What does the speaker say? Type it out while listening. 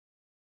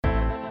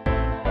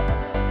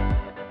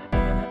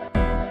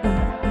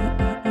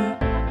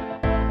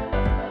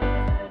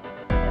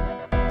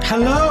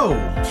Hello.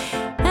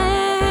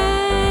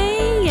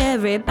 Hey,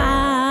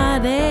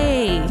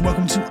 everybody.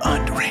 Welcome to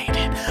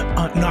Underrated.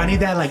 No, I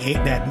need that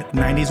that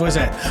 90s voice.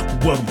 That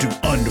welcome to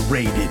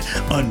Underrated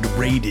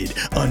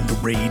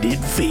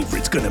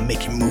favorites. Gonna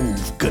make you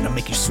move. Gonna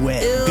make you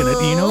sweat. Gonna,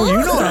 you know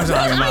what I'm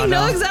talking about. I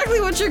know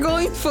exactly what you're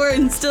going for,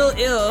 and still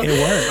ill. It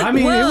worked. I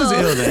mean, it was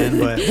ill then,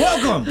 but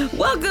welcome.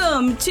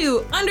 Welcome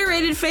to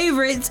Underrated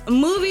Favorites,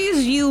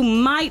 movies you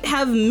might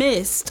have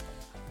missed.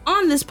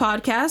 On this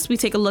podcast, we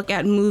take a look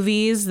at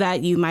movies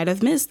that you might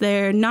have missed.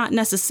 They're not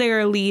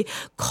necessarily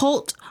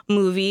cult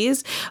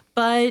movies,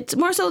 but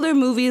more so they're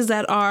movies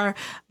that are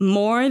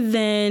more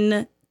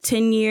than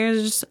 10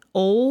 years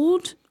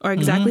old or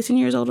exactly 10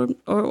 years old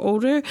or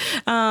older.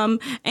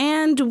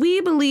 And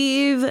we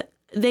believe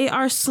they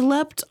are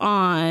slept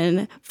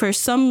on for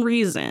some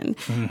reason.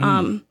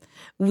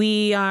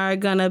 We are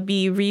going to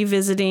be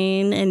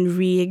revisiting and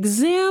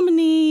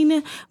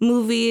re-examining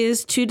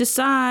movies to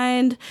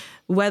decide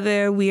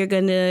whether we are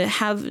going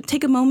to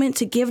take a moment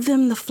to give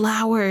them the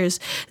flowers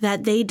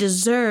that they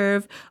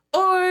deserve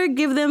or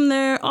give them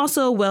their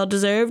also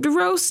well-deserved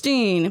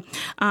roasting.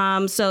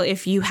 So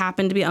if you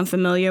happen to be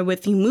unfamiliar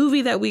with the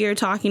movie that we are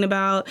talking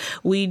about,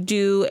 we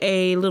do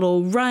a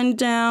little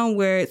rundown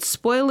where it's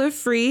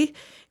spoiler-free.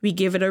 We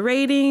give it a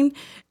rating,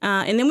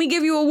 and then we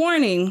give you a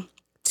warning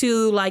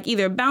to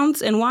either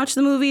bounce and watch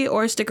the movie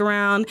or stick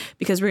around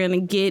because we're going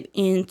to get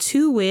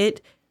into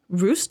it.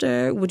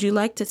 Rooster, would you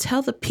like to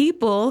tell the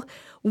people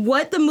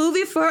what the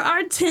movie for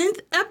our 10th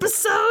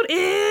episode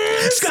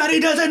is? Scotty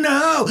doesn't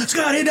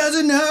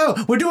know.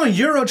 We're doing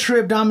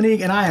Eurotrip, Dominique,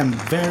 and I am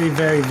very,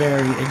 very,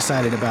 very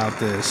excited about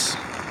this.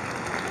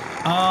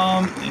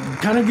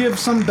 Kind of give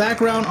some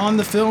background on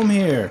the film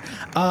here.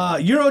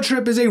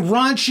 Eurotrip is a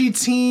raunchy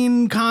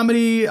teen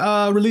comedy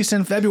released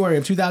in February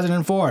of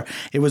 2004.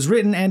 It was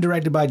written and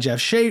directed by Jeff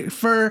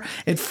Schaefer.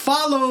 It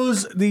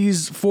follows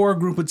these four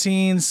group of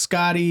teens,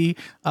 Scotty,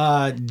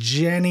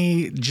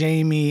 Jenny,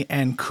 Jamie,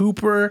 and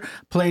Cooper,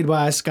 played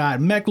by Scott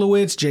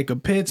Mecklowitz,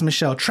 Jacob Pitts,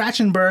 Michelle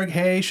Trachtenberg,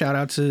 hey, shout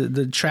out to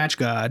the Trach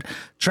God,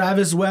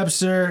 Travis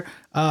Webster,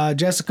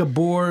 Jessica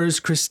Boers,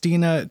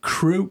 Christina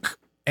Kruk,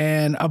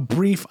 and a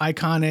brief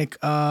iconic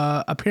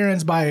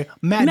appearance by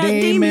Matt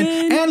Damon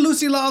and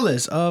Lucy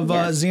Lawless of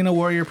Xena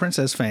Warrior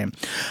Princess fame.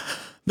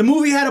 The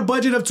movie had a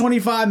budget of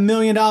 $25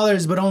 million,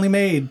 but only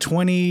made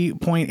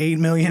 $20.8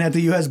 million at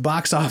the U.S.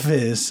 box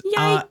office.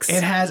 Yikes.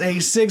 It has a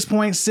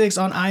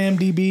 6.6 on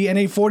IMDb and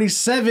a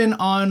 47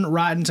 on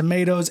Rotten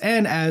Tomatoes.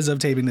 And as of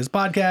taping this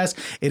podcast,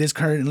 it is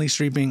currently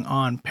streaming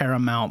on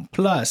Paramount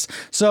Plus.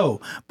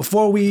 So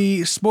before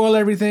we spoil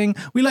everything,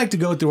 we like to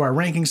go through our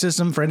ranking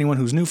system for anyone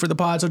who's new for the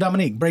pod. So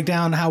Dominique, break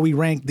down how we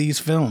rank these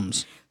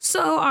films.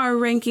 So our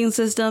ranking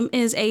system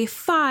is a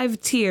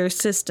 5-tier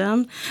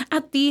system.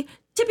 At the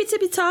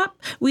tippy top,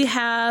 we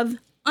have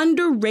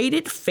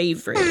underrated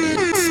favorites.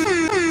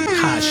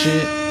 Hot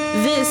shit.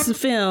 This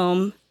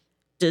film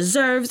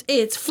deserves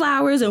its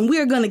flowers, and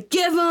we're gonna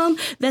give them.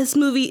 This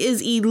movie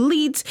is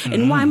elite,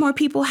 and why more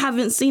people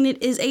haven't seen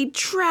it is a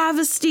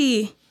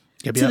travesty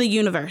to the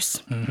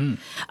universe.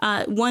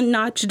 One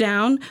notch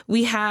down,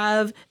 we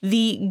have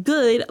the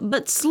good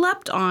but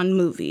slept on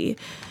movie.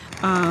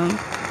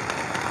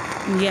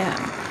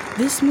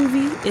 This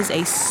movie is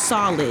a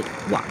solid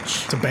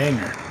watch. It's a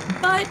banger.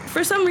 But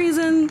for some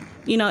reason,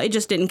 it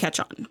just didn't catch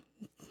on.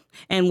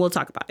 And we'll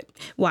talk about it,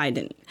 why it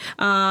didn't.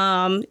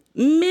 In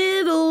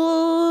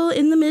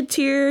the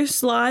mid-tier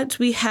slot,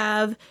 we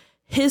have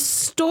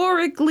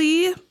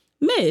historically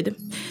mid.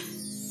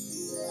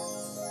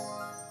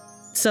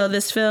 So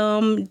this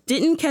film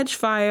didn't catch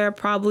fire,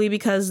 probably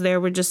because there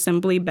were just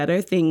simply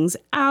better things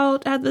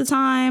out at the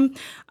time,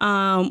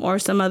 or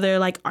some other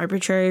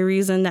arbitrary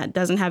reason that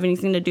doesn't have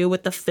anything to do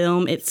with the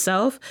film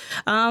itself.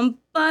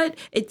 But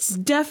it's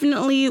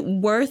definitely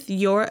worth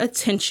your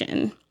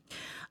attention.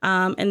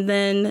 And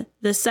then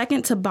the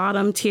second to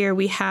bottom tier,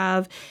 we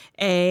have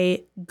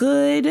a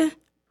good,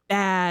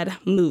 bad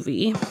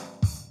movie.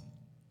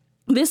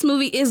 This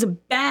movie is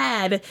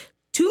bad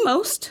to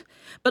most,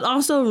 but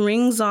also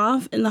rings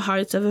off in the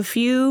hearts of a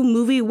few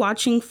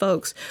movie-watching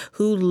folks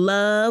who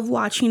love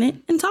watching it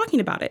and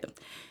talking about it.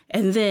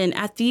 And then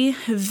at the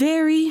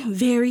very,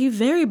 very,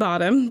 very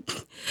bottom,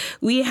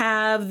 we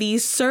have the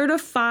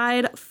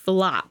certified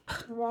flop.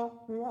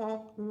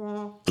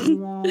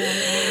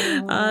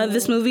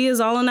 This movie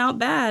is all in out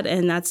bad,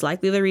 and that's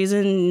likely the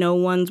reason no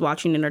one's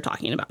watching it or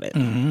talking about it.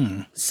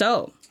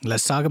 So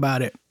let's talk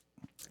about it.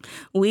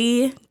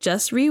 We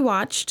just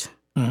rewatched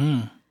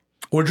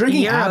We're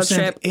drinking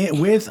Eurotrip absinthe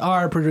with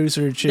our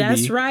producer, Chibi.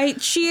 That's right.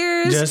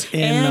 Cheers.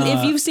 And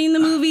if you've seen the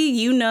movie,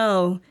 you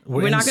know.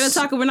 We're not going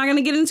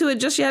to get into it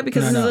just yet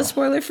because this is a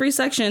spoiler-free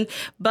section.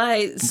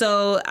 But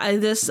so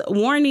this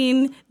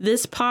warning,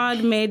 this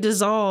pod may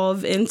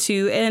dissolve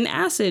into an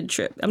acid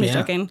trip. I'm just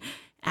joking.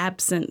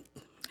 Absinthe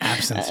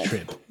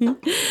trip.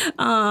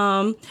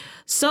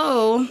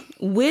 So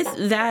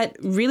with that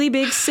really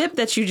big sip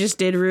that you just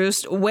did,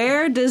 Roost,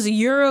 where does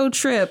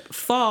Eurotrip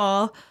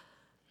fall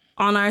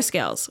on our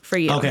scales for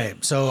you? Okay,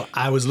 so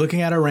I was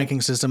looking at our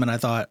ranking system and I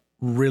thought,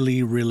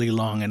 really, really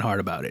long and hard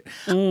about it.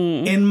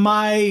 In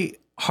my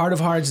heart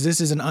of hearts,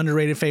 this is an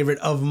underrated favorite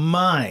of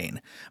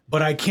mine,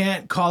 but I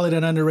can't call it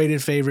an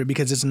underrated favorite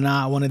because it's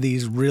not one of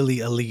these really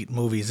elite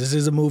movies. This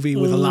is a movie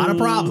with a lot of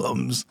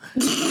problems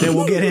that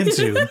we'll get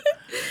into,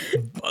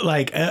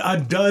 like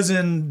dozens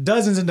and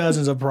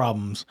dozens of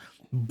problems.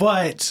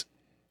 But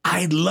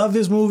I love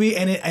this movie,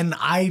 and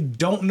I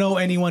don't know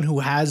anyone who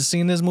has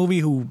seen this movie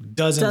who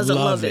doesn't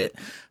love it.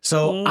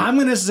 So I'm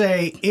gonna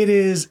say it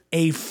is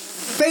a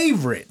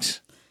favorite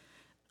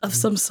of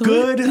some sort.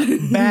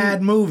 Good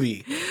bad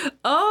movie.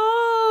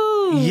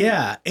 Oh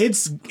yeah,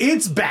 it's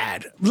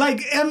bad.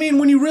 Like, I mean,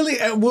 when you really,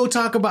 we'll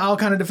talk about, I'll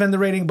kind of defend the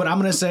rating, but I'm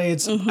gonna say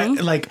it's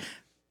like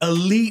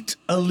elite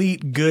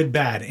good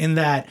bad, in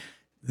that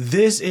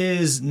this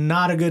is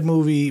not a good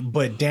movie,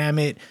 but damn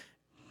it,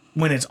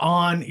 when it's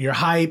on, you're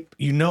hype.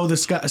 You know the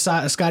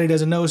Scotty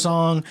Doesn't Know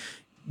song.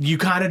 You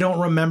kind of don't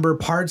remember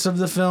parts of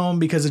the film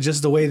because of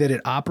just the way that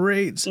it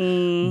operates.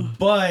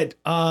 But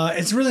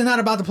it's really not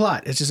about the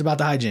plot. It's just about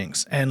the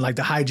hijinks. And like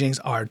the hijinks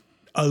are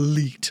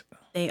elite.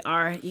 They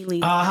are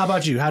elite. How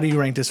about you? How do you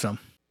rank this film?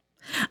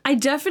 I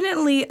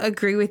definitely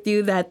agree with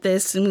you that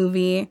this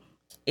movie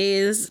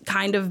is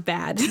kind of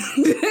bad.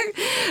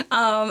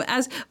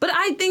 But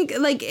I think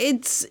like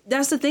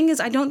that's the thing, is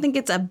I don't think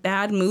it's a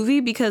bad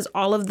movie because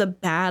all of the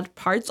bad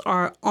parts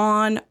are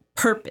on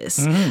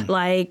purpose.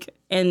 Like,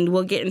 and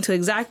we'll get into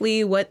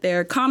exactly what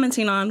they're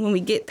commenting on when we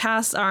get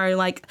past our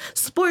like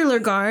spoiler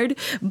guard.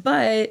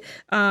 But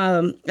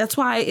that's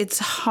why it's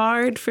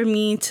hard for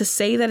me to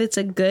say that it's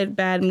a good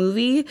bad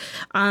movie.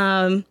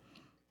 I'm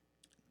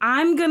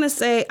gonna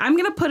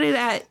put it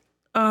at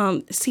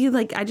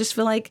like I just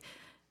feel like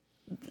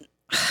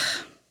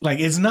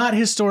it's not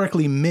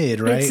historically mid,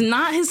 right? It's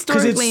not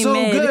historically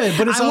mid. It's so good,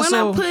 but it's also,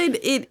 I want to put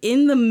it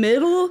in the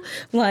middle,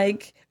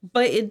 like,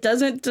 but it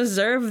doesn't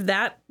deserve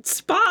that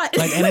spot.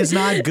 Like, and it's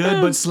not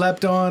good, but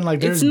slept on. Like,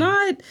 there's it's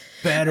not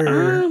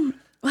better.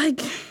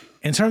 Like,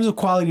 in terms of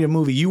quality of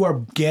movie, you are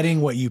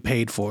getting what you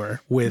paid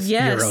for with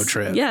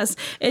Eurotrip. Yes,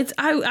 it's.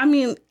 I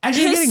mean,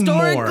 actually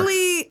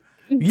historically.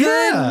 Good,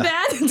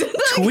 bad.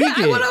 Tweak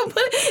it. I want to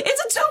put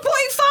it's a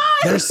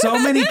 2.5. There's so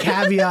many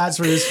caveats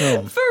for this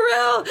film. For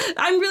real.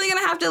 I'm really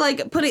going to have to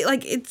like put it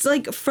like it's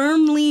like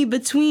firmly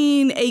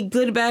between a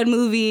good bad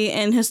movie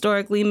and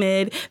historically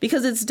mid,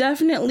 because it's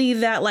definitely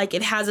that like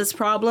it has its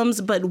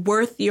problems but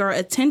worth your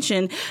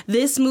attention.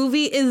 This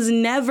movie is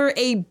never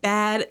a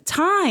bad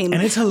time.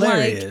 And it's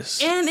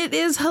hilarious. And it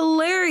is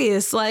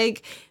hilarious.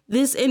 Like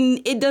this, and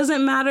it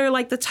doesn't matter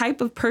like the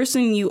type of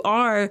person you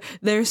are.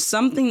 There's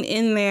something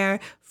in there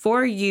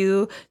for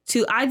you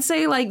to, I'd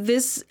say like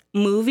this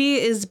movie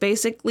is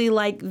basically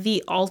like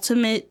the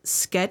ultimate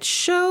sketch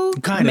show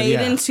made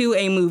into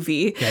a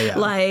movie.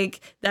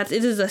 Like that,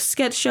 it is a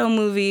sketch show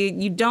movie.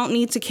 You don't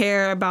need to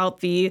care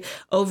about the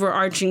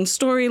overarching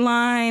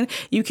storyline.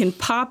 You can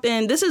pop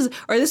in. This is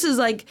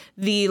like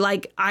the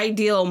like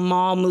ideal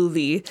mall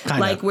movie,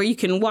 where you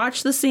can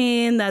watch the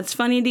scene that's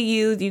funny to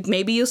you.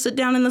 Maybe you'll sit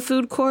down in the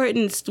food court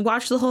and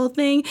watch the whole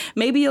thing.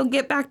 Maybe you'll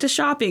get back to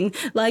shopping.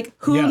 Like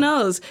who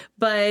knows?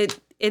 But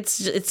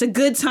it's a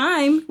good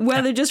time,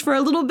 whether just for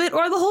a little bit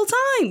or the whole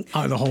time.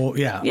 The whole,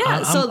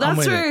 so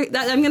that's where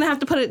I'm gonna have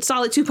to put it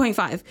solid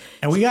 2.5.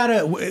 And we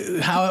gotta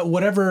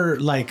whatever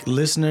like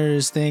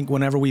listeners think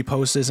whenever we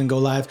post this and go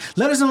live,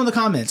 let us know in the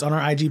comments on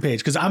our IG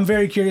page, because I'm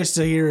very curious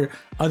to hear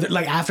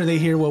after they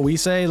hear what we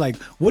say, like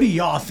what do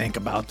y'all think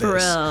about this? For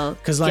real,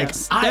 because like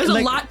there's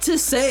a lot to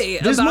say.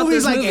 This about movie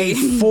is like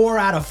movie. a 4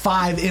 out of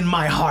 5 in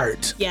my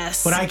heart.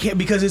 Yes, but I can't,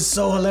 because it's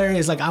so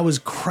hilarious. Like I was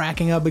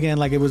cracking up again,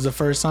 like it was the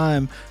first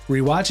time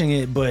rewatching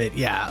it. But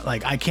yeah,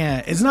 like I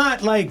can't. It's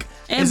not like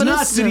it's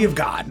not City of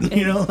God,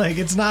 you know. Like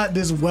it's not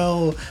this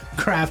well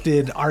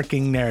crafted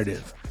arcing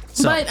narrative.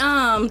 So. But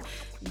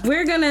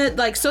we're gonna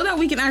like, so that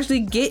we can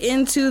actually get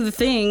into the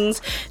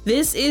things.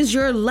 This is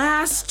your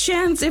last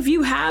chance if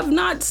you have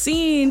not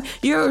seen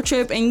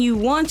Eurotrip and you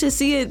want to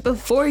see it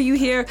before you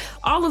hear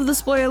all of the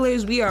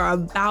spoilers we are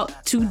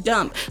about to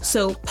dump.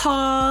 So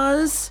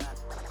pause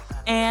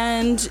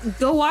and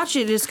go watch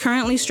it. It's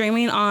currently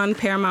streaming on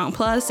Paramount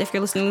Plus if you're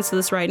listening to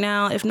this right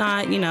now. If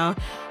not,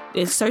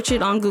 search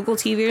it on Google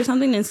TV or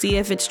something and see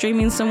if it's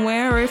streaming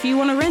somewhere, or if you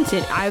want to rent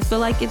it. I feel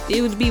like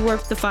it would be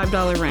worth the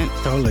 $5 rent.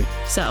 Totally.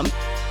 So,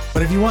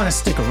 but if you want to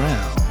stick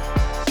around,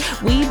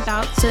 we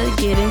about to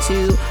get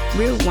into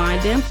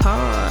Rewind and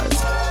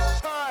Pause.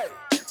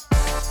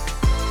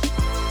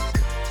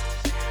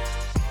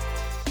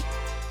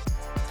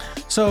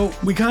 So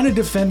we kind of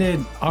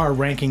defended our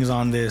rankings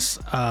on this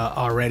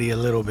already a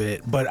little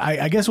bit, but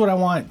I guess what I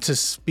want to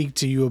speak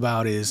to you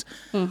about is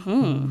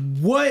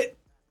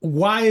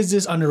why is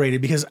this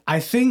underrated? Because I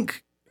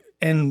think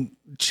and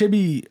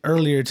Chibi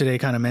earlier today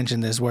kind of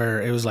mentioned this,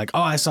 where it was like,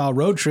 oh, I saw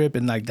Road Trip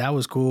and like that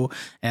was cool,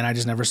 and I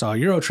just never saw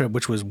Eurotrip,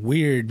 which was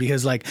weird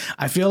because like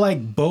I feel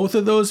like both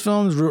of those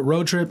films,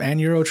 Road Trip and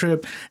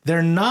Eurotrip,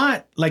 they're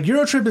not like,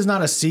 Eurotrip is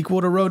not a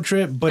sequel to Road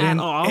Trip, but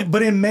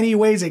in many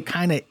ways it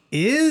kind of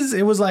is.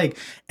 It was like,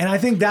 and I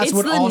think that's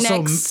what also the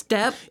next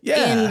step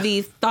in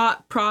the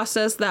thought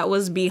process that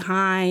was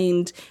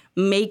behind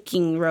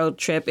making Road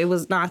Trip. It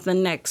was not the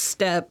next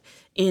step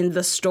in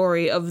the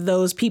story of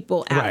those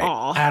people at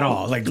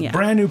all. Like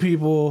brand new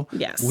people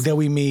that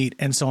we meet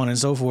and so on and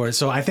so forth.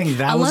 So I think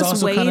that was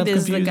also Wade kind of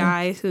is confusing. the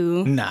guy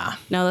who... Nah.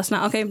 No, that's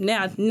not... Okay,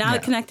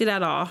 not connected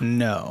at all.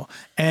 No.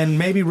 And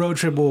maybe Road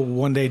Trip will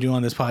one day do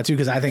on this pod too,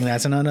 because I think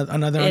that's another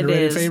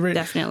underrated favorite.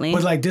 Definitely.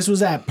 But like this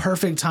was that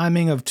perfect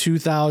timing of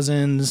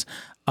 2000s,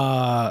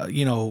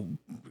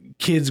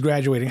 kids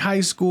graduating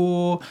high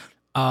school,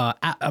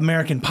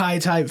 American Pie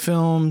type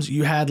films.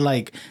 You had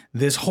like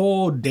this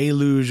whole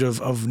deluge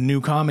of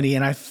new comedy,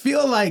 and I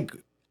feel like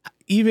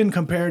even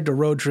compared to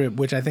Road Trip,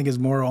 which I think is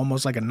more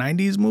almost like a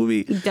 90s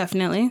movie,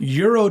 definitly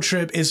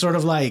Eurotrip is sort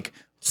of like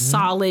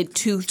solid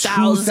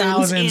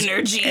 2000s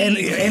energy,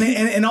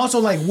 and also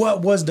like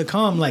what was to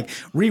come. Like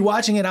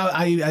rewatching it,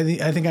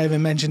 I think I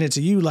even mentioned it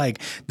to you. Like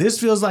this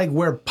feels like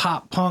where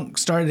pop punk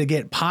started to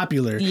get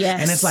popular.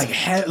 Yes, and it's like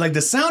the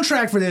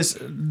soundtrack for this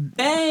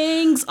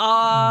bangs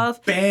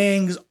off.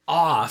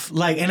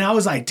 Like, and I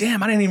was like,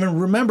 damn, I didn't even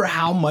remember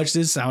how much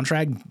this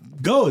soundtrack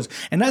goes.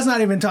 And that's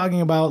not even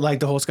talking about like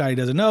the whole Scotty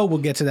Doesn't Know. We'll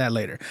get to that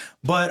later.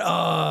 But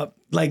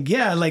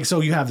so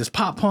you have this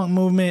pop punk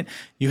movement.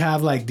 You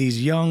have like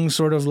these young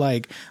sort of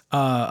like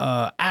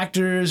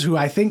actors who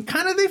I think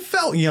kind of they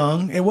felt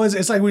young.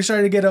 It's like we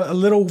started to get a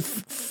little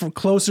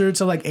closer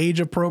to like age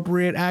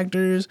appropriate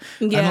actors.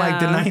 Yeah. Unlike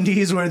the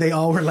 90s where they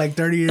all were like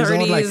 30 years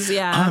old. Like,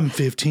 I'm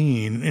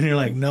 15. And you're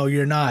like, no,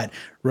 you're not.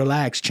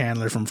 Relax,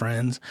 Chandler from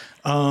Friends.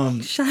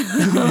 Shut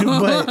up.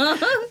 But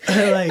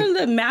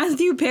like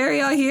Matthew Perry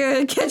out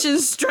here catching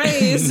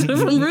strays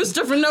from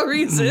Rooster for no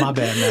reason. My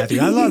bad, Matthew.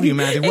 I love you,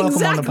 Matthew.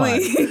 Welcome on the pod.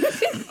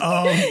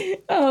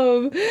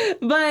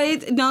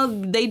 But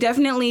no, they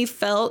definitely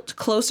felt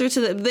closer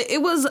to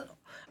it was.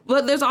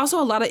 But there's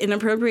also a lot of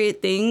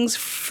inappropriate things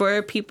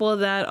for people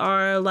that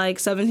are like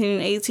 17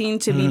 and 18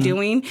 to be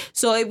doing.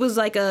 So it was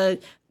like a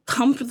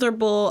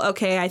comfortable,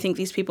 okay, I think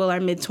these people are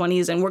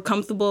mid-20s and we're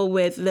comfortable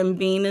with them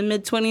being in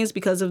mid-20s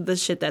because of the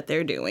shit that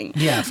they're doing.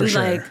 Yeah, for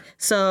sure.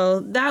 So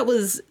that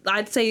was,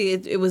 I'd say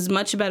it was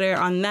much better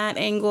on that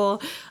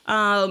angle.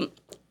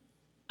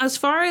 As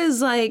far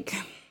as like,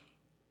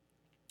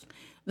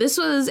 this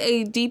was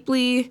a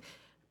deeply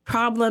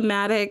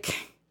problematic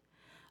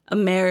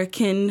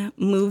American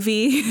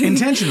movie.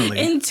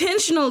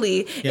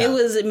 Intentionally. Yeah. It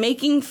was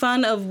making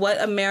fun of what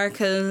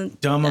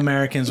dumb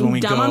Americans when we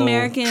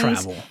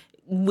travel.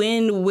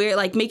 When we're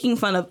like making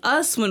fun of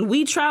us when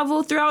we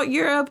travel throughout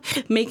Europe,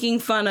 making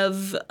fun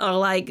of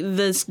like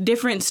the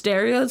different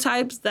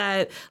stereotypes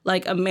that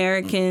like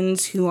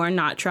Americans who are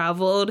not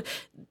traveled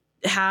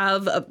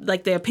have,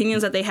 like the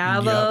opinions that they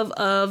have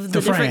of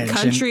the different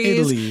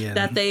countries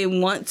that they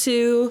want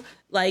to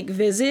like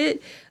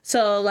visit.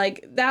 So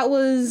like that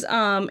was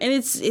and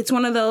it's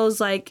one of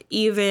those like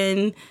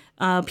even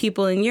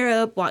people in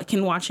Europe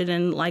can watch it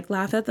and like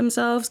laugh at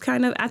themselves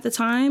kind of at the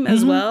time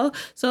as well.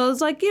 So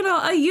it's like,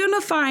 a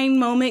unifying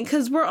moment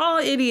because we're all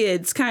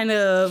idiots kind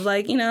of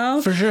like,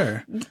 For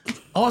sure.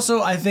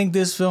 Also, I think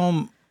this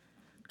film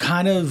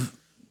kind of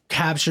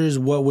captures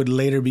what would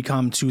later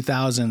become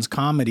 2000s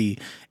comedy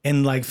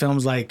in like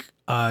films like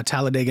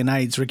Talladega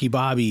Nights, Ricky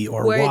Bobby,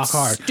 or where Walk it's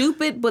Hard.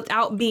 Stupid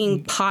without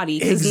being potty,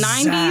 because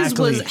 90s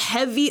was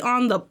heavy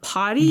on the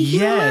potty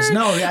humor. Yes,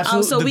 no,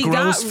 absolutely. So we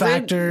gross got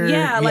factor.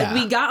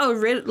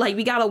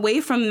 we got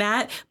away from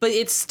that, but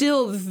it's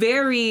still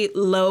very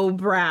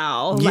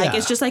lowbrow. Yeah. Like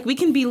it's just like we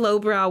can be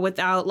lowbrow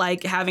without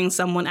like having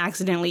someone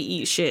accidentally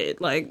eat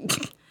shit.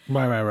 Like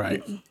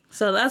right.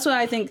 So that's what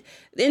I think,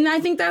 and I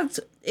think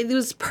it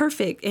was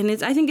perfect, and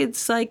I think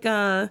it's like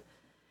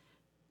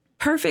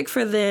perfect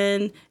for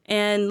then,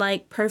 and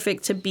like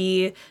perfect to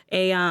be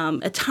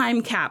a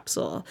time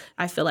capsule.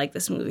 I feel like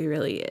this movie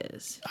really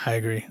is. I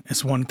agree.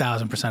 It's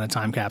 1000% a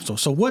time capsule.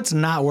 So what's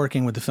not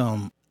working with the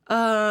film?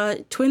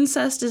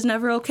 Twincest is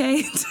never okay.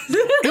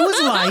 It was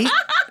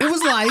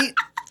light.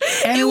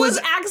 And it was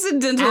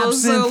accidental.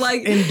 So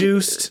like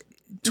induced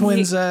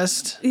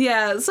twincest.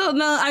 Yeah. So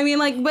no, I mean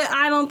like, but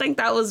I don't think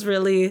that was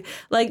really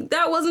like,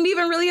 that wasn't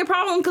even really a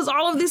problem because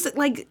all of this,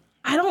 like,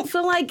 I don't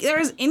feel like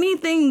there's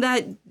anything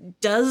that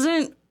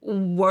doesn't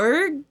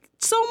work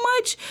so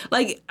much.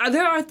 Like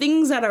there are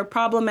things that are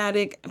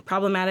problematic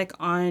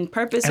on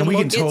purpose, and we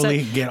can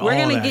totally get we're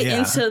gonna get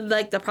into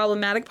like the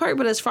problematic part.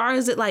 But as far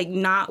as it like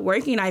not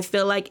working, I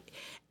feel like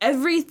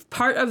every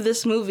part of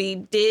this movie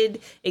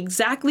did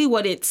exactly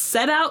what it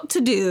set out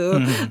to do.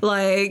 Mm-hmm.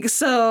 Like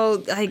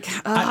so, like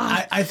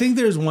I think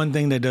there's one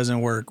thing that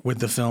doesn't work with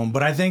the film,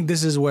 but I think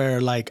this is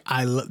where like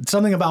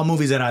something about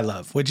movies that I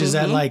love, which is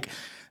that like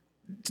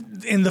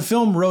in the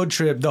film Road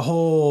Trip, the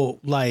whole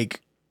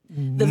like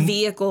the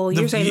vehicle.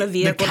 You're saying the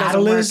vehicle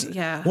catalyst, doesn't work.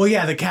 Yeah. Well,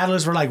 yeah, the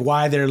catalyst for like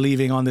why they're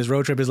leaving on this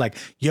road trip is like,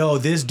 yo,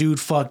 this dude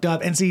fucked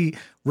up. And see,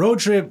 road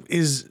trip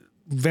is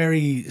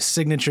very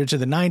signature to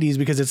the 90s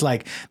because it's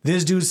like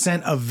this dude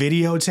sent a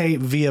videotape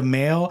via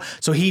mail,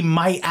 so he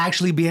might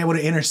actually be able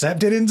to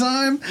intercept it in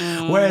time.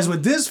 Whereas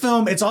with this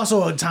film, it's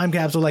also a time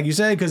capsule, like you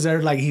said, because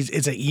they're like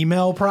it's an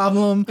email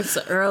problem. It's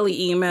the early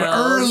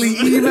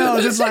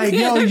emails. It's like,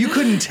 yo, you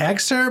couldn't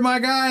text her, my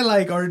guy,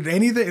 like, or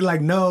anything. Like,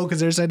 no, because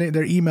they're sending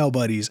their email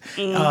buddies,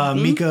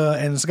 Nique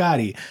and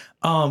Scotty.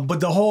 But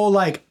the whole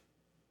like,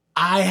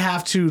 I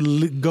have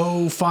to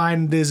go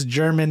find this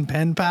German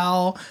pen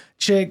pal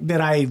chick that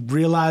I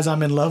realize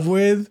I'm in love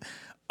with.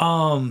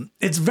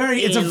 It's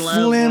a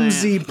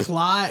flimsy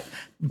plot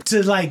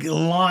to like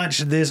launch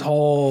this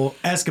whole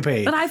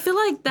escapade. But I feel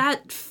like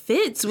that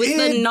fits with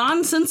the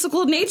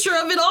nonsensical nature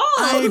of it all.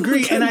 I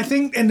agree. And I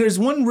think, and there's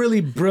one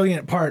really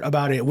brilliant part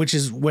about it, which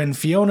is when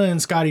Fiona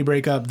and Scotty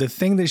break up, the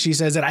thing that she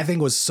says that I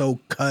think was so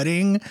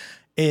cutting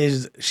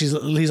is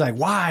he's like,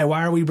 why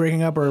are we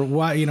breaking up, or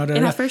why, you know?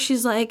 And at first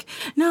she's like,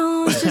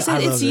 no, it's just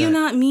it's you,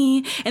 not me.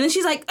 And then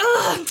she's like,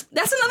 ugh,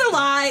 that's another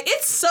lie.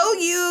 It's so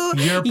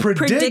you're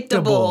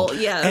predictable.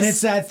 Yes. And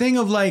it's that thing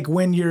of like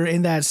when you're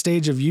in that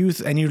stage of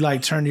youth and you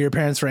like turn to your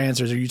parents for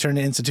answers, or you turn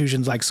to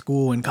institutions like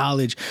school and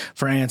college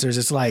for answers.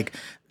 It's like,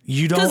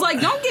 you don't, because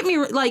like, don't get me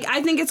like,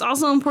 I think it's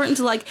also important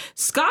to like,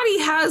 Scotty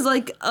has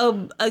like a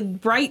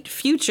bright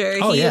future.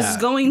 He is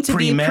going to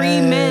be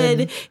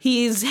pre-med.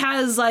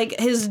 Has like,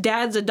 his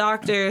dad's a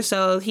doctor,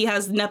 so he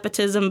has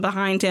nepotism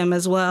behind him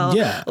as well.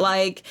 Yeah,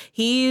 like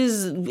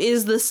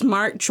is the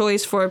smart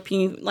choice for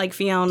like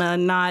Fiona,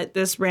 not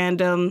this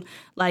random.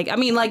 Like, I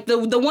mean, like the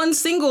one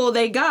single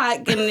they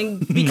got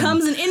and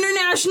becomes an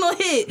international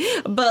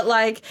hit, but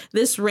like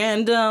this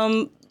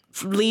random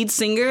lead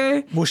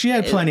singer. Well, she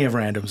had plenty of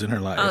randoms in her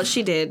life. Oh,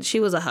 she did. She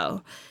was a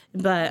hoe.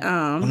 But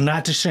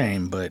not to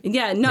shame, but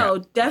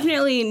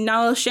definitely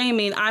no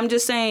shaming. I'm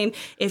just saying,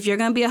 if you're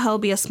gonna be a hoe,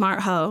 be a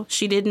smart hoe.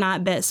 She did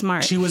not bet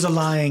smart. She was a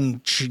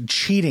lying,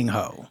 cheating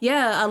hoe.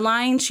 Yeah, a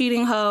lying,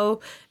 cheating hoe,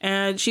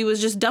 and she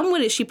was just done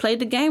with it. She played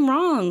the game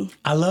wrong.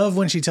 I love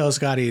when she tells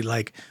Scotty,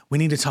 like, we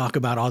need to talk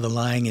about all the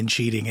lying and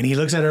cheating, and he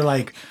looks at her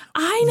like,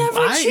 I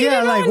never cheated.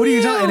 Yeah, like, what are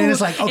you talking? And then it's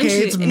like, okay,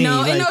 it's me.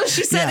 No, like, and no,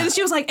 she said, and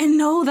she was like, and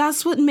no,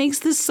 that's what makes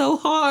this so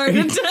hard.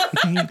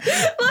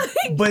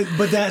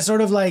 but that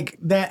sort of like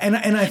that. And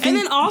I think, and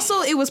then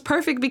also it was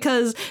perfect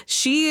because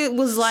she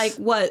was like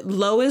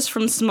Lois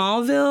from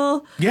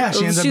Smallville. Yeah,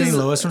 she ends up being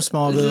Lois from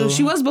Smallville.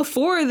 She was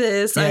before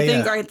this, I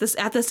think, or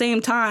at the same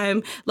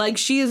time. Like,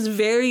 she is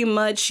very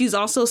much. She's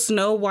also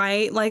Snow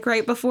White. Like,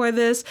 right before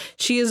this,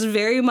 she is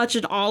very much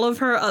in all of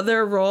her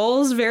other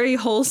roles, very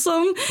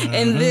wholesome.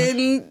 And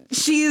then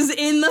she's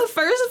in the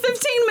first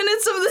 15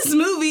 minutes of this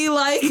movie,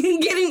 like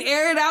getting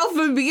aired out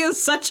for being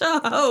such a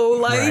hoe.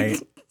 Like.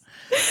 Right.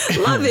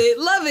 Love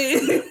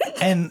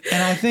it. And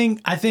I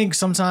think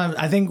sometimes,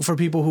 I think for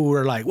people who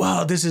were like,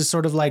 wow, this is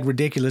sort of like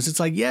ridiculous. It's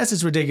like, yes,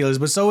 it's ridiculous,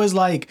 but so is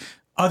like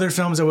other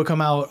films that would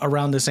come out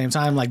around the same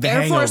time, like The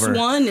Hangover. Air Force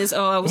One is,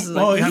 I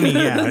mean,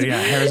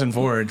 Harrison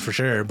Ford for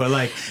sure. But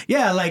like,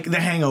 yeah, like The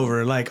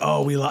Hangover, like,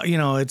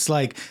 it's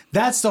like,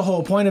 that's the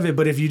whole point of it.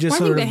 But if you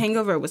just I think The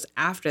Hangover was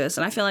after this.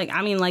 And I feel like,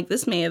 I mean, like,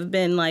 this may have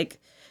been like,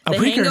 a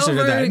precursor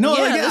to that. No,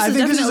 I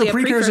think this is a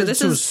precursor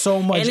to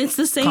so much. And it's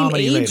the same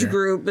age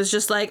group. It's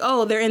just like,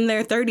 oh, they're in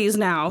their 30s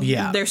now.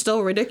 Yeah. They're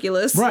still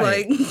ridiculous.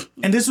 Right. Like,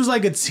 and this was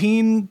like a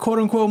teen, quote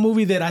unquote,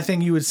 movie that I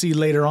think you would see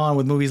later on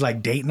with movies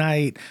like Date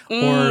Night or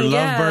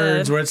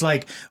Lovebirds, where it's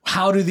like,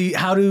 how do these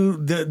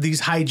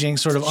hijinks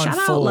sort of unfold?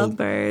 Shout out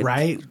Lovebirds.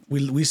 Right?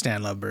 We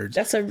stand Lovebirds.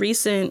 That's a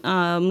recent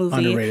movie.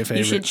 Underrated favorite.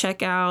 You should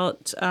check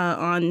out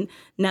on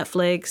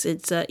Netflix.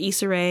 It's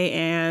Issa Rae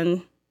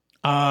and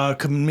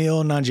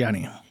Camille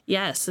Nanjiani.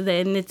 Yes,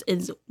 then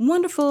it's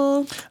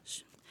wonderful.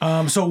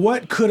 So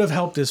what could have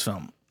helped this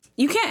film?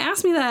 You can't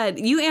ask me that.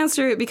 You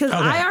answer it because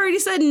I already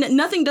said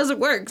nothing doesn't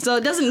work, so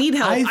it doesn't need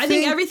help. I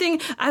think everything.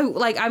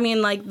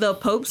 Like the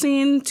Pope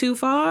scene too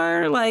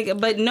far.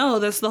 But no,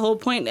 that's the whole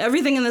point.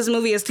 Everything in this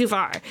movie is too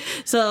far.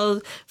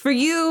 So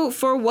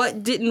for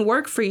what didn't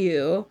work for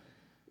you,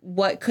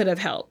 what could have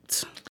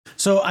helped?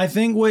 So I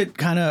think what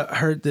kind of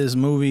hurt this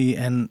movie,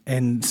 and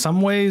in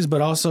some ways,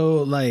 but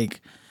also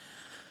like,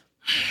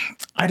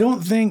 I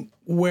don't think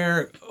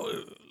where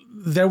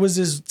there was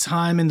this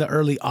time in the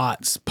early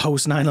aughts,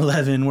 post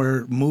 9/11,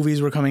 where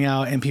movies were coming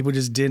out and people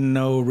just didn't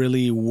know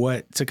really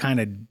what to kind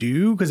of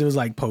do, because it was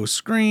like post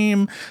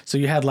Scream. So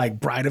you had like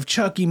Bride of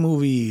Chucky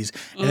movies,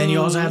 and then you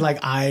also had like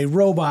I,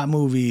 Robot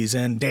movies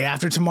and Day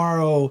After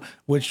Tomorrow,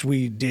 which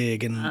we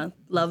dig and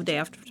love Day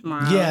After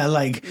Tomorrow. Yeah,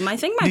 like I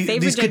think my favorite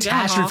these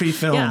catastrophe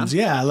films.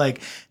 Yeah,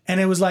 like, and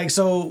it was like,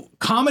 so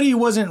comedy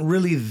wasn't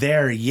really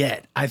there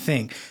yet, I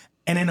think.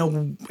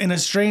 And in a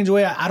strange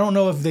way, I don't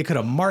know if they could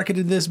have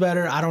marketed this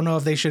better. I don't know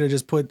if they should have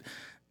just put,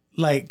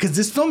 like, because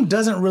this film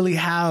doesn't really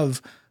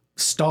have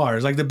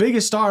stars. Like, the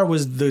biggest star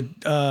was the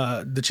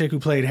chick who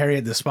played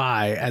Harriet the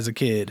Spy as a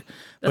kid,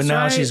 but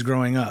now she's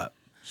growing up.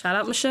 Shout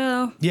out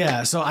Michelle.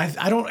 Yeah, so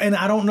I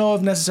don't know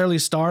if necessarily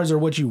stars are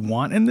what you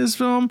want in this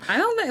film. I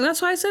don't think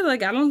that's why I said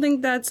like I don't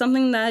think that's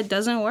something that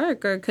doesn't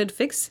work or could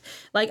fix.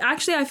 Like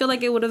actually, I feel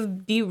like it would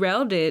have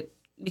derailed it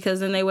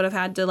because then they would have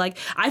had to like.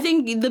 I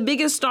think the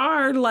biggest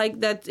star like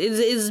that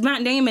is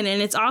Matt Damon,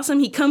 and it's awesome.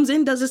 He comes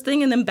in, does his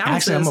thing, and then bounces.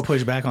 Actually, I'm gonna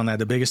push back on that.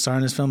 The biggest star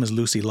in this film is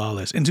Lucy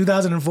Lawless in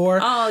 2004.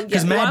 Oh, yeah.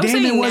 Because Matt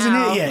Damon wasn't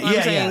now.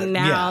 it.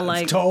 Yeah.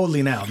 Like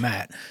totally now,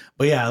 Matt.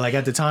 But yeah, like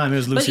at the time, it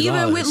was Lucy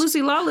Lawless. But even with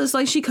Lucy Lawless,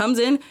 like she comes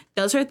in,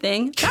 does her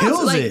thing,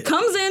 kills it.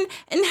 Comes in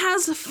and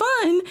has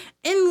fun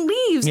and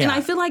leaves. Yeah. And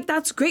I feel like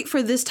that's great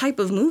for this type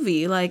of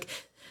movie. Like,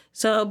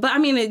 so, but I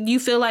mean, you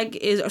feel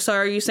like so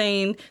are you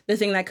saying the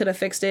thing that could have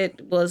fixed it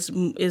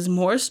is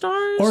more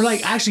stars? Or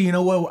like, actually, you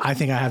know what? I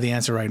think I have the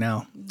answer right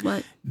now.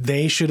 What?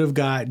 They should have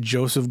got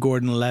Joseph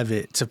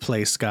Gordon-Levitt to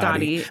play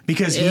Scotty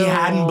because he Ew.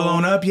 hadn't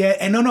blown up yet.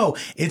 And no,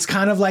 it's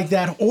kind of like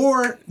that.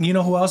 Or you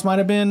know who else might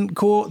have been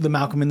cool? The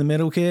Malcolm in the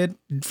Middle kid,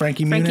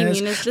 Frankie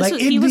Muniz. Like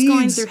he was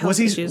going through health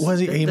issues. Was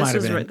he? He might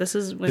have been. This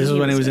is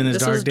when he was in his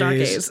dark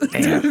days.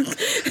 Damn.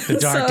 The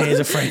dark days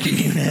of Frankie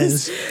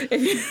Muniz.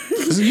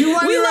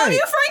 We love you,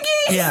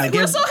 Frankie. Yeah,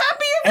 we're so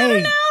happy you're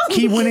better now.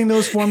 Keep winning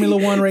those Formula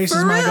One races,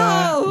 For my real.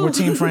 guy. We're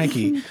Team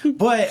Frankie.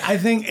 But I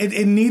think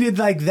it needed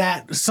like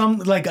that, some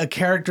like a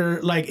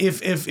character, like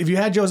if you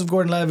had Joseph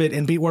Gordon-Levitt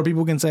and where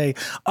people can say,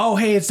 oh,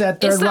 hey, it's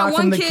that third rock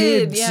from the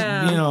kid's,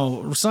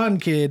 son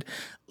kid,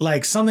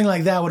 like something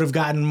like that would have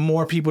gotten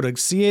more people to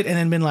see it and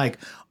then been like,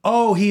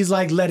 oh, he's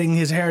like letting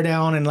his hair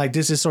down and like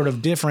this is sort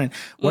of different.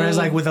 Whereas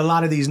like with a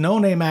lot of these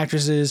no-name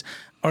actresses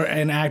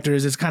and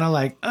actors, it's kind of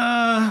like,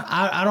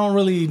 I don't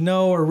really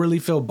know or really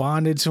feel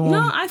bonded to them.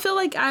 No, I feel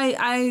like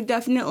I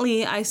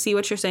definitely I see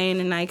what you're saying,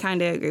 and I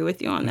kind of agree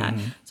with you on that.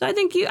 So I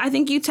think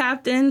you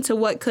tapped into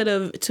what could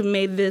have to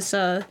made this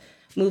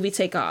movie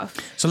take off.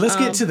 So let's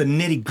get to the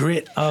nitty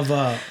grit of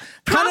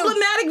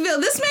Problematicville.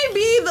 This may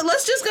be, but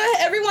let's just go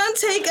ahead. Everyone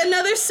take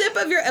another sip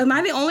of your. Am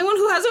I the only one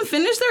who hasn't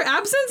finished their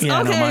absinthe?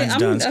 Yeah, okay, no, mine's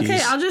done, okay.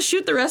 skis. I'll just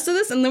shoot the rest of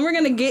this, and then we're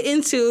gonna get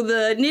into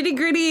the nitty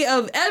gritty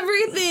of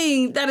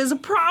everything that is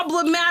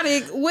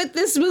problematic with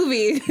this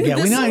movie. Yeah,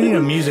 we now need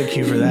a music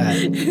cue for that.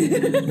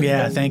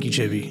 Yeah, thank you,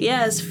 Chibi.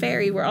 Yes,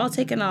 fairy. We're all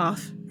taking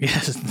off.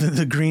 Yes,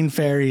 the green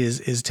fairy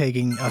is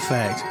taking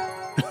effect.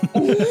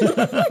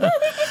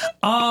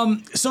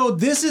 So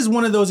this is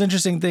one of those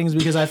interesting things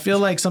because I feel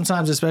like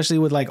sometimes, especially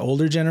with like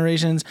older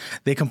generations,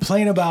 they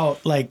complain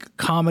about like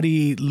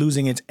comedy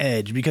losing its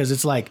edge because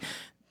it's like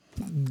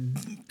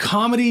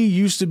comedy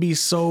used to be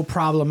so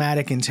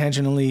problematic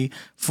intentionally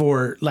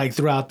for like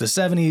throughout the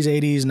 70s,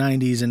 80s,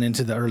 90s, and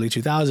into the early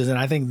 2000s. And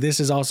I think this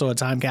is also a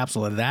time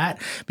capsule of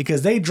that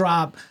because they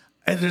drop,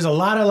 there's a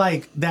lot of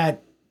like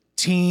that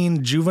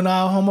teen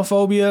juvenile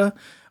homophobia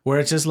where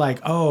it's just like,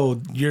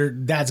 oh,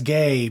 that's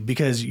gay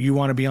because you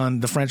want to be on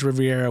the French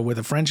Riviera with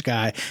a French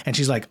guy. And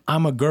she's like,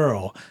 I'm a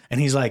girl.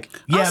 And he's like,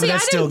 yeah, but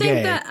that's still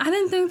gay. I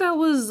didn't think that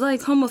was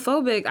like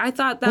homophobic. I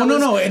thought that well, was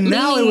no, and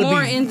now it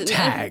would be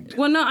tagged.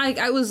 Well, no,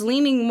 I was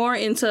leaning more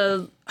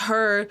into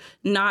her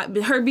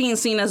being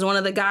seen as one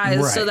of the guys,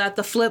 right. So that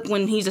the flip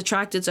when he's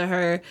attracted to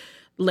her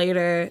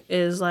later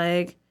is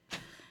like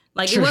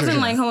it wasn't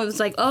like homo.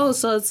 It's like, oh,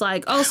 so it's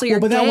like, oh, so you're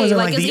but gay. That wasn't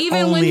like it's the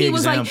even when he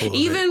was like,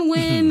 even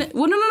when,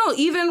 well, no,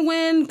 even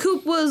when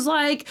Coop was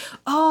like,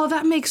 oh,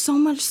 that makes so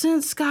much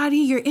sense, Scotty.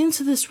 You're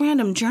into this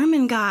random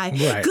German guy.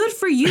 Right. Good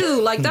for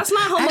you. Like that's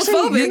not homophobic.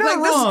 Actually, you're not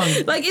wrong.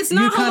 Like it's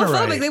not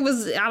homophobic. Right. It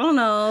was, I don't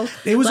know.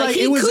 It was like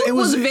Coop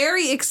was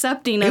very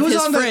accepting of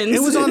his friends.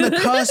 It was on the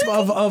cusp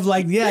of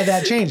like, yeah,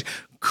 that change.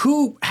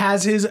 Coop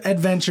has his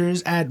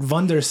adventures at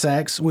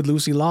Wundersex with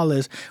Lucy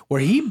Lawless,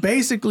 where he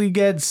basically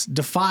gets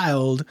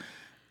defiled,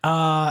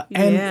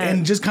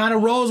 and just kind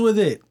of rolls with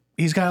it.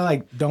 He's kind of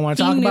like, don't want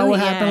to talk about what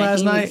happened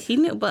last night. He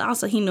knew, but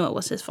also he knew it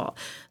was his fault.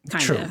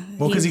 Kinda. True.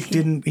 Well, because he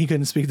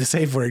couldn't speak the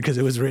safe word because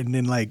it was written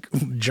in like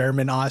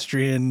German,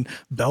 Austrian,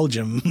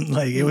 Belgium.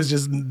 Like it was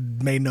just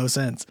made no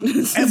sense.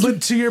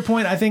 But to your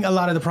point, I think a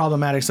lot of the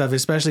problematic stuff,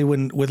 especially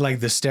with like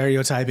the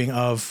stereotyping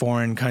of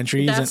foreign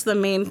countries, that's the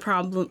main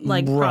problem,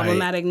 like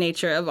problematic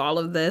nature of all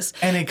of this.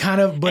 And it kind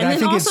of, but I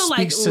think also, it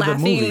speaks like, to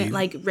laughing, the movie.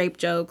 like rape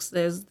jokes.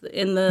 There's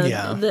in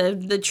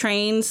the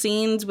train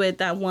scenes with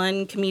that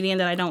one comedian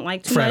that I don't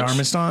like too Fred much.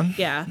 Armisen.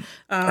 Yeah.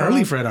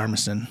 Early Fred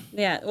Armisen.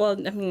 Yeah. Well,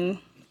 I mean.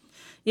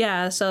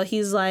 Yeah, so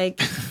he's like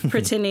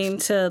pretending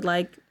to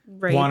like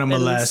rape want to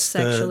molest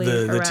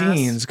the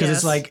teens because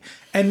it's like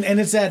and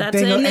it's that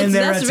thing and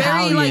they're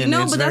Italian. Very, like,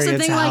 no, it's but that's very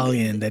the thing.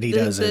 Italian that he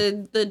does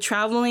it. The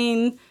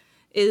traveling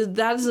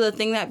that's the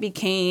thing that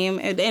became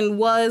and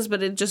was,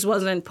 but it just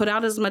wasn't put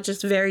out as much.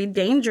 It's very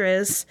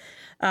dangerous.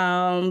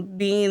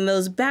 Being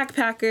those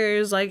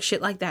backpackers, like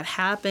shit like that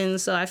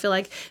happens. So I feel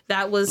like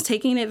that was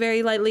taking it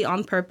very lightly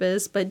on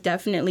purpose, but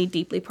definitely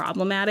deeply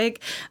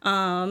problematic.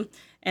 And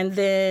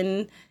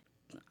then.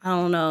 I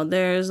don't know.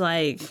 There's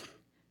like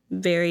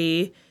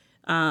very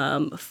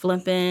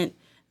flippant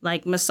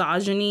like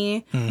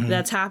misogyny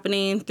that's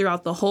happening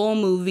throughout the whole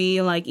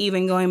movie. Like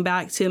even going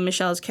back to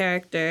Michelle's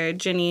character,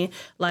 Jenny,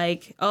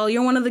 like, oh,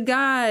 you're one of the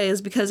guys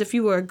because if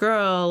you were a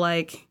girl,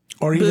 like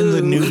Or even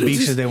the nude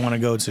beaches they want to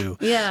go to.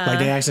 Yeah. Like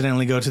they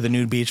accidentally go to the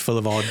nude beach full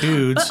of all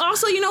dudes. But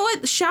also, you know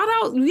what? Shout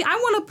out. I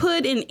want to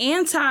put an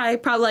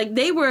probably like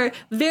they were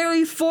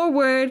very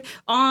forward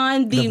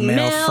on the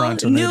male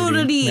frontal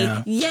nudity.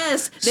 Yeah.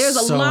 Yes.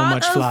 There's So a lot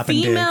much of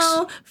flopping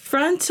female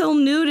frontal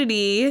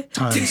nudity.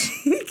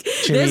 Tons.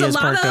 There's a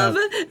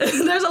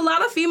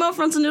lot of female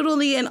frontal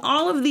nudity in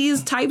all of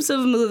these types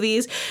of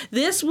movies.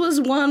 This was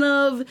one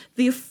of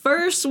the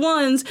first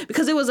ones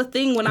because it was a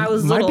thing when I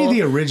was little. Might be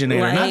the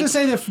originator. Like, not to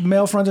say that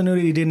male frontal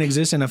nudity didn't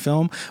exist in a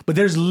film, but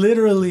there's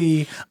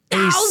literally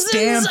a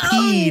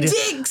stampede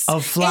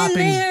of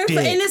flopping dicks.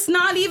 And it's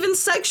not even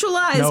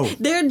sexualized. No.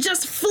 They're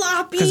just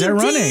floppy they're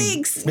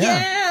dicks. Running.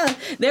 Yeah.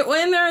 They're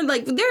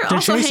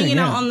also chasing, hanging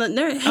out on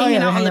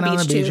the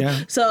beach too. Yeah.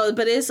 So,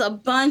 but it's a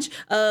bunch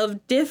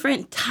of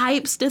different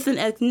types, different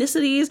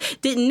ethnicities,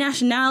 different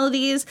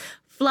nationalities,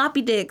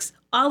 floppy dicks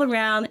all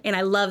around, and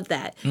I love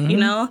that. You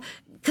know.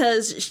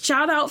 Because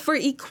shout out for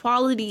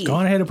equality. Go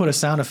on ahead and put a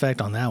sound effect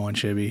on that one,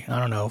 Chibi.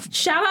 I don't know.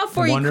 Shout out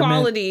for Wonderment.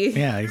 equality.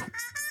 Yeah.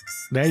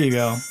 There you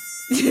go.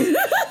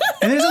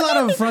 And there's a lot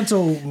of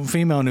frontal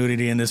female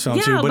nudity in this film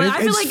too. But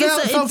I feel like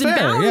it's fair.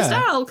 balanced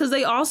out because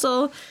they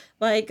also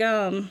like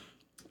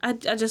I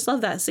just love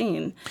that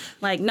scene.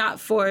 Like not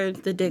for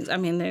the dicks. I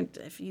mean,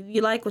 if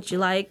you like what you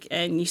like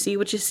and you see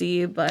what you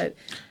see, but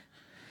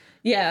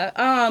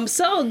yeah.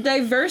 So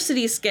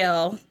diversity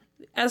scale.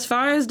 As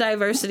far as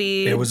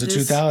diversity, it was the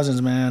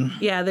 2000s, man.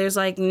 Yeah, there's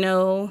like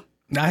no.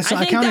 I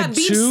think counted that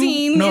beach two.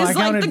 scene No, is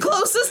like the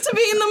closest to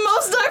being the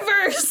most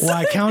diverse. Well,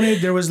 I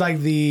counted. There was like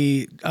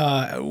the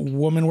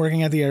woman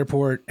working at the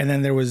airport, and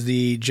then there was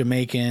the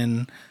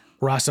Jamaican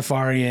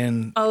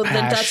Rastafarian. Oh, the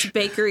Dutch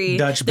bakery.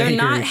 They're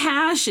not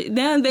hash.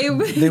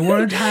 They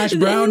weren't hash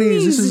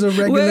brownies. This is a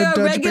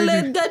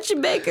regular Dutch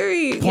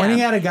bakery.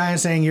 Pointing at a guy and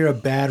saying you're a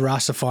bad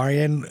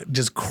Rastafarian,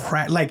 just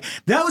crack. Like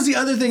that was the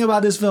other thing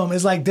about this film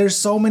is like there's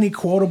so many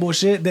quotable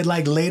shit that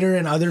like later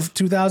in other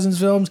 2000s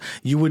films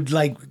you would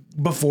like.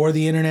 Before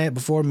the internet,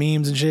 before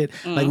memes and shit,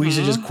 like we used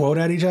to just quote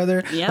at each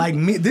other. Yep. Like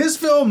this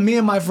film, me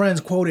and my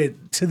friends quote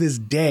it to this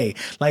day.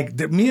 Like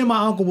me and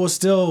my uncle will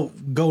still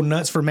go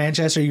nuts for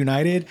Manchester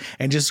United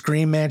and just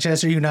scream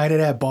Manchester United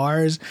at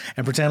bars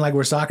and pretend like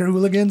we're soccer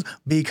hooligans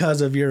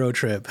because of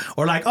Eurotrip.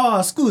 Or like,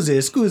 oh,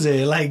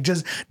 scusi. Like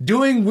just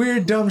doing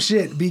weird dumb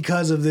shit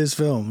because of this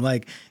film.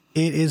 Like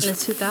it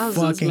is the 2000s,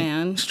 fucking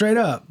man. Straight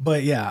up.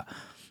 But yeah.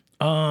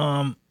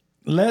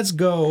 Let's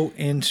go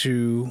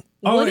into...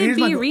 Would it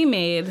be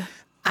remade?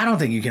 I don't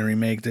think you can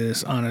remake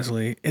this,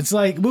 honestly. It's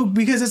like, well,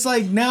 because it's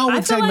like now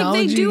with technology. I feel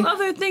like they do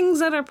other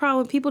things that are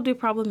people do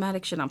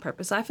problematic shit on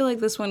purpose. I feel like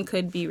this one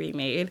could be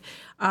remade.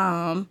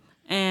 But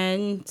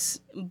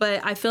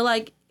I feel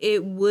like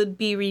it would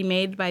be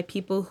remade by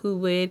people who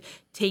would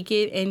take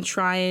it and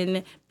try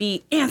and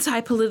be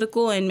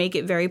anti-political and make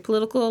it very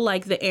political,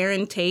 like the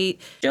Aaron Tate,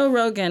 Joe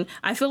Rogan.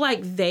 I feel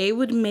like they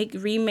would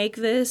remake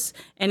this,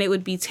 and it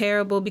would be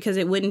terrible because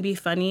it wouldn't be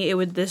funny. It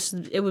would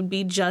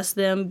be just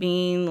them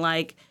being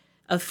like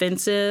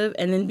offensive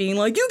and then being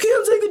like, you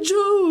can't take a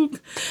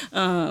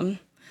joke.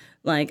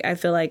 Like, I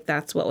feel like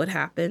that's what would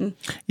happen.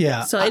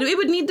 Yeah. So it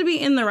would need to be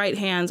in the right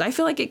hands. I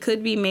feel like it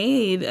could be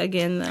made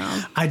again,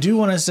 though. I do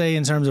want to say,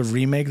 in terms of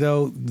remake,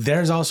 though,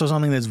 there's also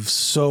something that's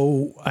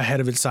so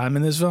ahead of its time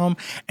in this film,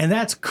 and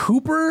that's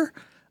Cooper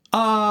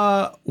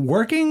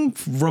working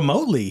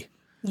remotely.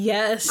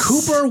 Yes.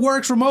 Cooper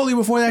works remotely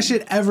before that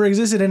shit ever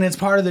existed, and it's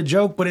part of the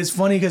joke, but it's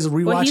funny because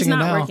rewatching it now. He's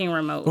not working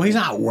remotely. Well, he's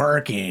not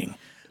working.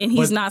 And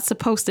he's not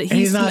supposed to.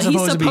 He's not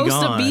supposed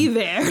to be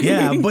there.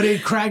 Yeah, but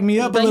it cracked me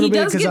up a little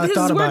bit because I thought about it. He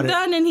does get his work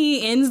done, and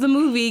he ends the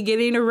movie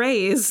getting a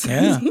raise.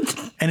 Yeah,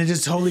 and it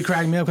just totally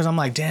cracked me up because I'm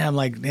like, damn,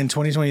 like in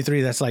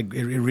 2023, that's like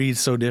it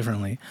reads so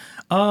differently.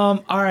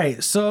 All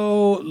right,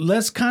 so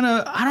let's kind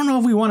of. I don't know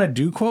if we want to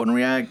do quote and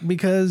react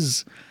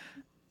because.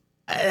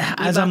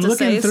 As I'm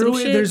looking through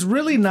it, there's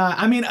really not.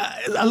 I mean,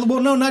 well,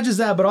 no, not just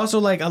that, but also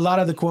like a lot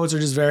of the quotes are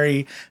just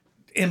very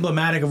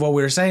emblematic of what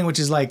we were saying, which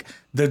is like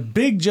the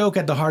big joke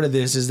at the heart of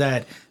this is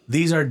that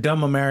these are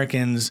dumb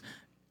Americans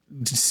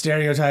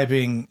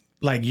stereotyping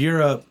like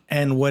Europe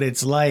and what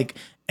it's like.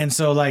 And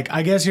so like,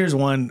 I guess here's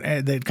one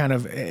that kind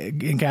of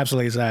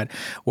encapsulates that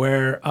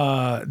where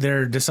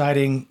they're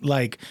deciding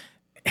like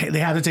they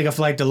have to take a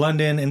flight to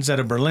London instead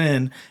of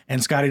Berlin,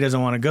 and Scotty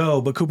doesn't want to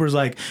go, but Cooper's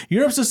like,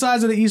 Europe's the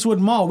size of the Eastwood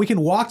Mall. We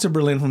can walk to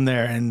Berlin from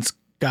there. And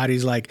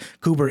Scotty's like,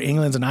 Cooper,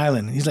 England's an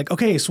island. He's like,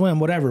 okay, swim,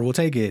 whatever, we'll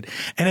take it.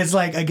 And it's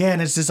like,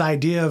 again, it's this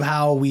idea of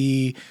how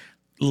we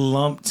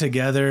lump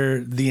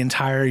together the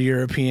entire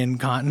European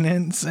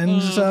continents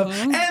and stuff,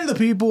 and the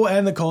people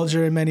and the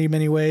culture in many,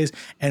 many ways.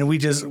 And we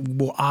just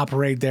will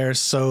operate there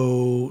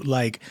so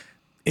like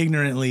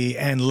ignorantly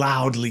and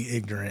loudly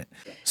ignorant.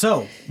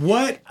 So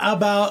what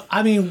about,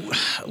 I mean,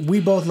 we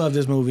both love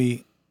this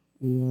movie.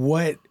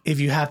 What, if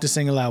you have to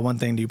single out one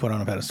thing, do you put on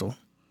a pedestal?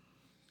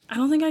 I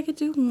don't think I could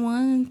do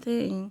one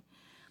thing.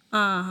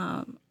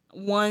 Well,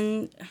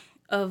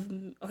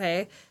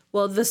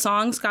 the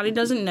song Scotty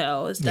Doesn't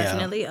Know is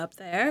definitely up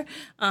there.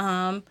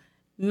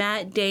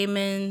 Matt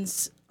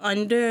Damon's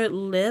under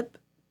lip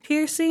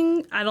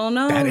piercing. I don't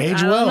know. That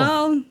age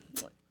well.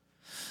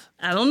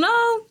 I don't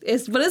know.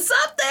 But it's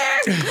up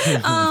there.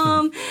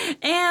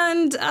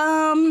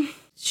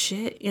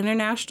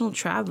 International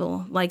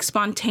travel, like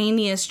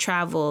spontaneous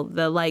travel,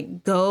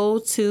 go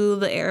to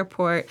the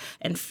airport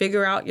and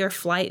figure out your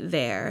flight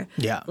there.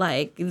 Yeah.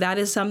 Like that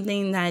is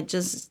something that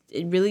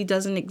it really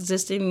doesn't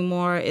exist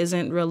anymore,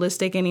 isn't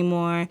realistic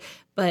anymore.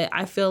 But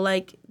I feel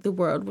like the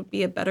world would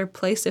be a better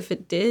place if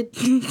it did.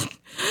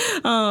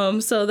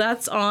 So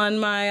that's on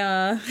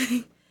my...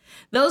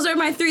 Those are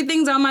my 3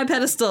 things on my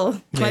pedestal.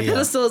 My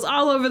pedestal is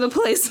all over the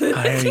place.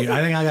 I think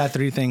I got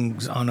 3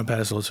 things on the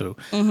pedestal too.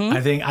 Mm-hmm. I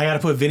think I got to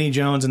put Vinnie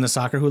Jones and the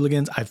Soccer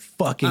Hooligans. I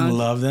fucking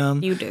love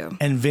them. You do.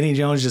 And Vinnie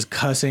Jones just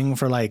cussing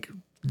for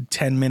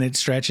 10-minute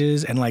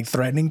stretches and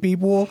threatening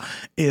people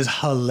is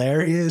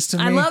hilarious to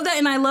me. I love that,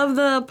 and I love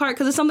the part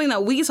because it's something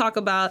that we talk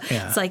about.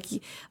 Yeah. It's like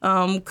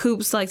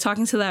Coop's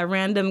talking to that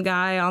random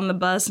guy on the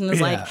bus, and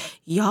it's like,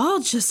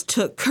 y'all just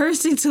took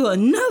cursing to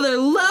another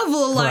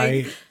level,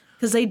 right.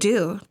 Because they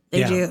do.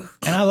 They do.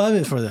 And I love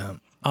it for them.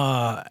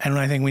 And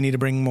I think we need to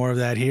bring more of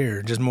that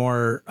here. Just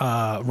more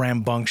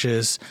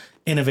rambunctious,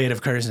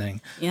 innovative cursing.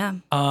 Yeah.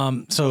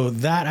 So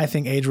that I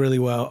think aged really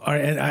well.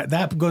 And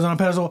that goes on a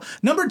pedestal.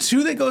 Number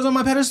 2 that goes on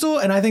my pedestal,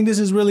 and I think this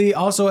is really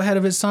also ahead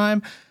of its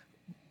time.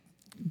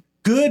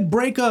 Good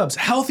breakups,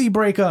 healthy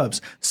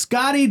breakups.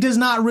 Scotty does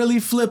not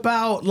really flip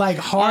out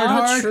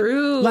hard.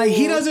 True.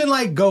 He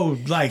doesn't go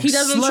he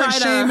doesn't slut try to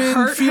shaming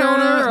hurt Fiona.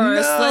 her or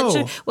No. slut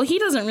shame. Well, he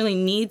doesn't really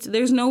need to.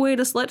 There's no way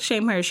to slut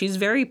shame her. She's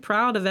very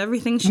proud of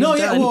everything she's done.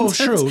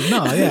 True.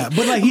 No, yeah.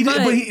 But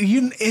he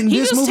in he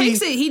this just movie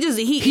takes it. He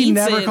eats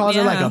never it. calls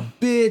her a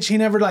bitch. He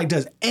never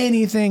does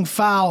anything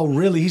foul.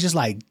 Really, he's just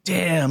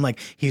damn.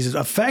 He's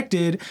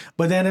affected.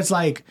 But then it's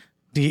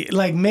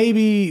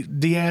maybe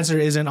the answer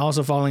isn't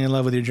also falling in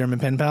love with your German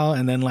pen pal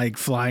and then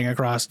flying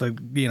across the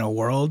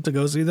world to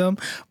go see them.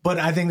 But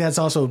I think that's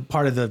also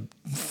part of the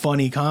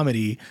funny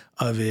comedy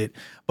of it.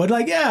 But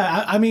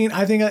I mean,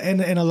 I think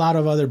in a lot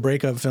of other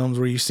breakup films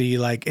where you see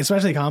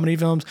especially comedy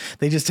films,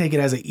 they just take it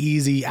as an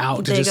easy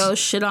out. They go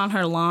shit on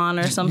her lawn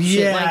or some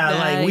shit like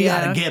that. We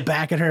gotta get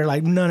back at her.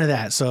 None of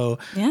that. So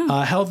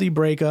healthy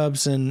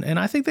breakups and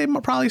I think they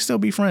might probably still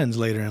be friends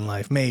later in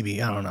life.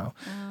 Maybe, I don't know.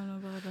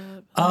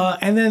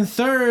 And then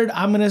third,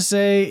 I'm going to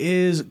say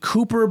is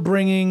Cooper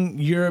bringing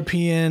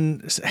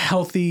European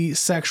healthy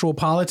sexual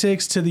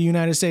politics to the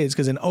United States.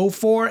 Because in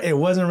 2004, it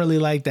wasn't really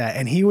like that.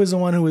 And he was the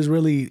one who was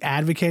really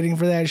advocating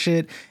for that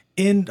shit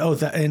in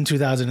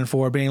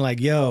 2004, being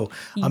yo,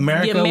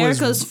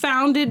 America's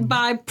founded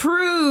by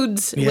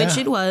prudes, which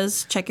it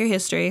was. Check your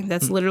history.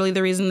 That's literally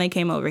the reason they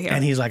came over here.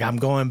 And he's I'm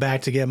going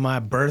back to get my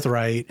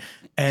birthright.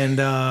 And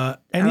I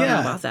don't know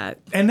about that.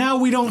 And now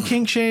we don't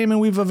kink shame, and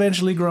we've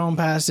eventually grown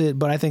past it.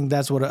 But I think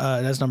that's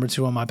that's number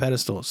 2 on my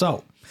pedestal.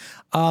 So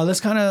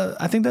let's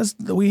I think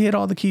we hit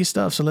all the key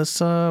stuff. So let's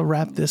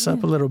wrap this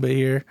up a little bit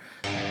here.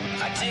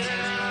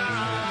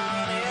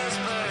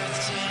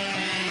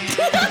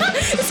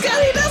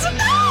 Scotty doesn't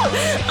know.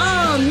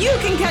 You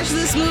can catch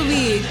this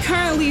movie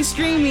currently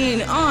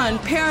streaming on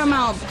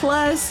Paramount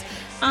Plus.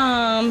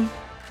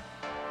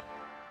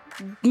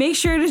 Make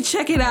sure to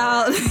check it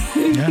out.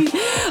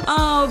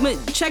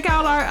 Check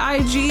out our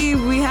IG.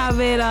 We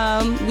have it.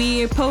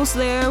 We post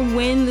there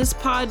when this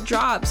pod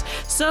drops.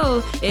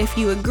 So if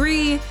you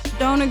agree,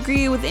 don't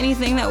agree with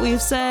anything that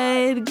we've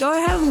said, go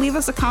ahead and leave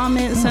us a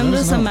comment. Send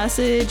us a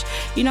message.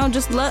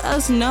 Just let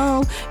us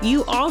know.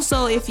 You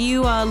also, if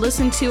you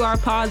listen to our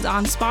pods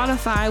on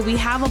Spotify, we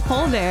have a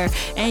poll there,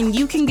 and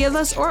you can give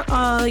us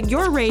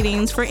your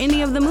ratings for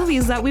any of the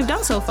movies that we've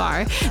done so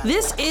far.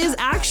 This is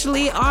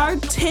actually our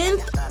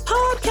 10th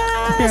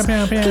podcast.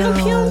 Pew, pew, pew.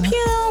 Pew, pew,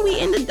 pew. We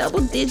in the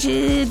double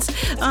digits.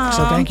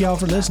 So thank y'all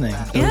for listening.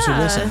 Those who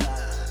listen.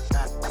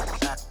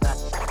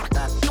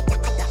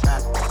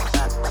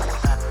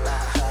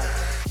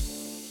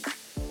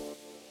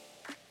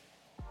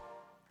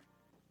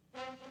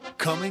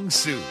 Coming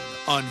soon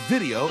on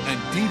video and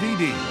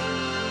DVD.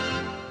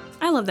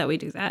 I love that we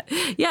do that.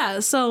 Yeah,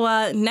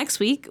 so next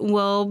week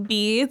we'll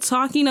be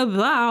talking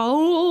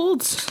about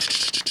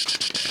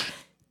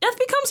Death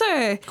Becomes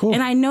Her. Cool.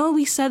 And I know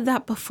we said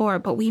that before,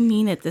 but we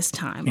mean it this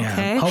time,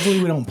 okay?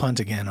 Hopefully we don't punt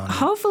again on it.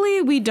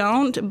 Hopefully we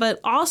don't, but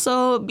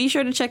also be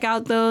sure to check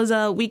out those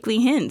weekly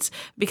hints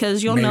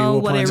because you'll know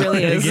what it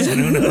really is. Again.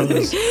 Who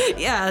knows?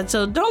 Yeah,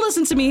 so don't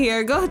listen to me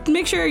here. Go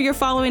make sure you're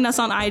following us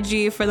on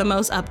IG for the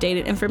most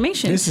updated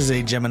information. This is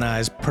a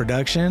Gemini's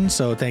production,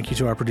 so thank you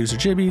to our producer,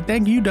 Chibi.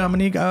 Thank you,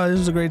 Dominique. This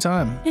was a great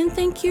time. And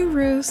thank you,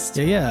 Roost.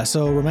 Yeah.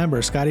 So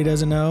remember, Scotty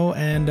doesn't know,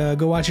 and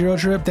go watch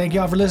Eurotrip. Thank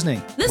y'all for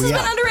listening. This has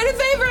been Underrated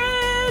Favorites.